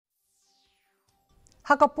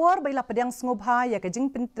Hakapor by la Pdiang Sngewbha ya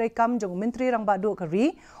kajing pintrekam jong menteri rang badu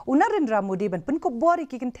kari Narendra Modi ban pun kubori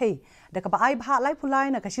kikinthe da ka ai Bhah lai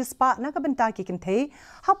pulai na kashispa na ka benta kikinthe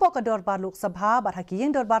hapo ka dorbar lok sabha bar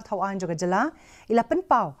hakiyeng dorbar thawan joga jala ila pen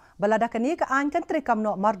pau balada kani ka an kan trekam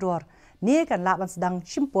no mardor ni kan la ban sedang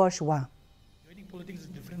shimpor shwa. Politics is a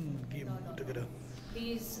different game altogether.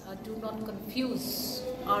 Please do not confuse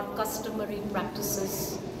our customary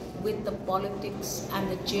practices with the politics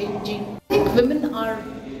and the changing. I think women are,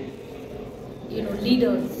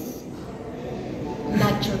 leaders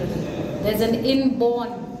naturally. There's an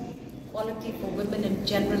inborn quality for women in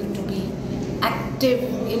general to be active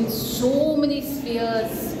in so many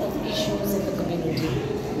spheres of issues in the community.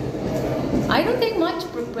 I don't think much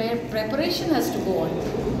preparation has to go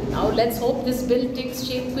on. Now let's hope this bill takes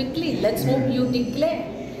shape quickly. Let's hope you declare.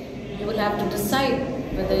 You will have to decide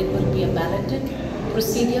whether it will be a balloted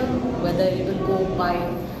procedure, whether it will go by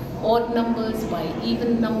odd numbers, by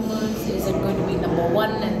even numbers. Is it going to be number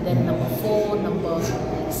 1 and then number 4, number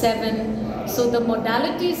 7? So the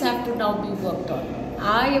modalities have to now be worked on.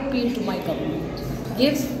 I appeal to my government.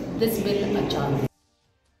 Give this bill a chance.